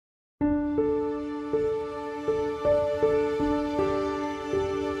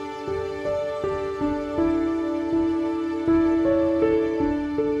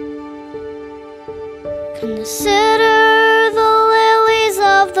Consider the lilies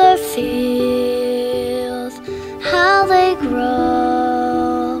of the field, how they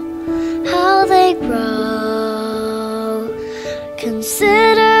grow, how they grow.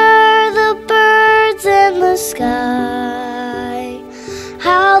 Consider the birds in the sky,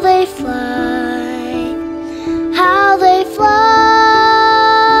 how they fly, how they fly.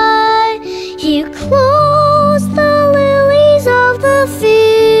 He clothes the lilies of the field.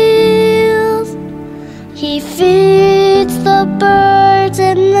 He feeds the birds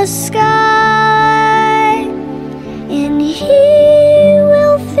in the sky, and He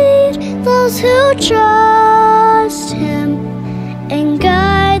will feed those who trust Him and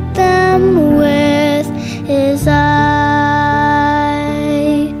guide them with His eye.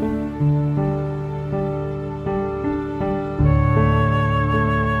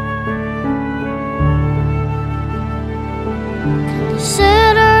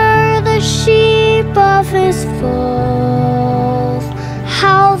 Consider the sheep of His fold,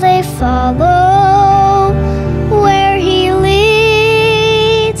 how they follow where He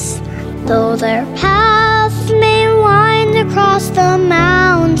leads. Though their path may wind across the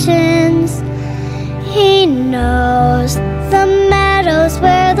mountains, He knows the meadows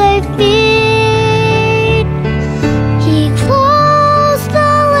where they feed. He clothes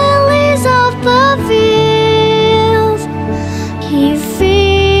the lilies of the field. He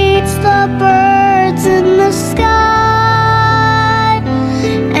feeds the birds in the sky,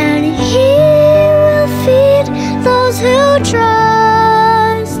 and He will feed those who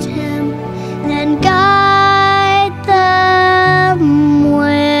trust Him and guide them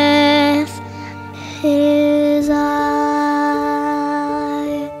with His eye.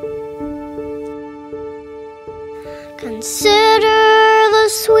 Consider the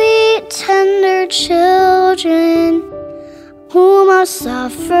sweet, tender children who must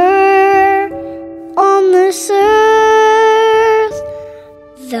suffer on this earth.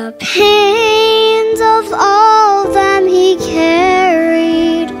 The pains of all of them He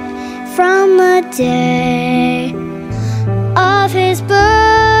carried from the day of His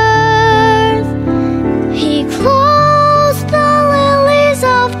birth. He clothes the lilies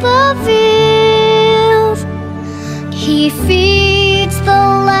of the field. He feeds the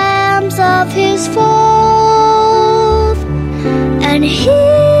lambs of His fold, and He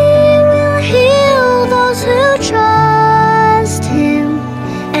will heal those who trust Him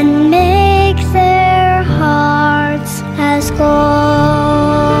and make their hearts as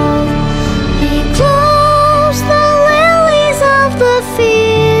gold. He clothes the lilies of the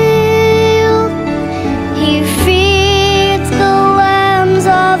field. He feeds the lambs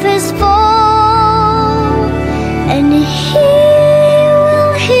of His fold, and He